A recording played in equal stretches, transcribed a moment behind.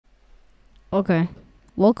Okay.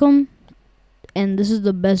 Welcome, and this is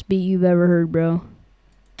the best beat you've ever heard, bro.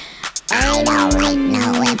 I don't like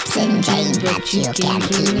no whips and chains, but you can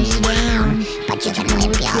keep me down. But you can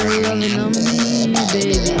whip your loving on me,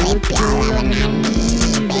 baby. Whip your loving on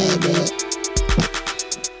me, baby.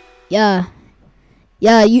 Yeah,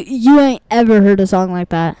 you ain't ever heard a song like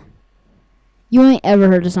that. You ain't ever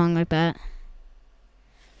heard a song like that.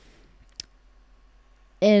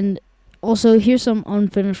 And also, here's some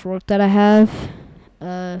unfinished work that I have.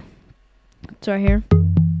 It's right here.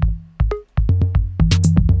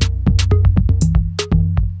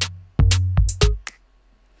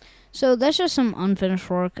 So that's just some unfinished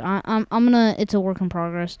work. I'm gonna. It's a work in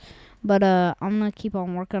progress, but I'm gonna keep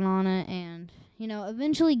on working on it, and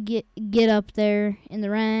eventually get up there in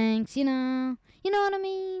the ranks. You know what I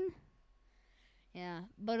mean? Yeah,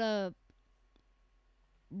 but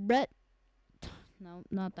Brett. No,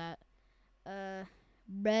 not that.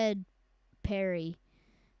 Red Perry.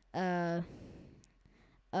 Uh,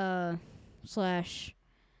 slash.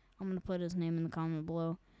 I'm gonna put his name in the comment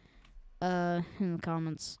below. In the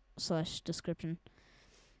comments / description.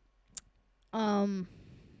 I'm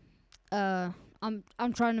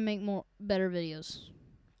trying to make better videos.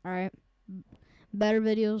 All right, better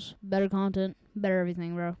videos, better content, better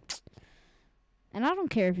everything, bro. And I don't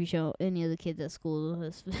care if you show any of the kids at school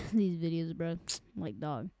these videos, bro. Like,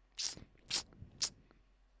 dog.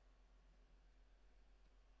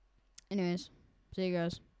 Anyways, see you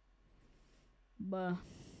guys. Bye.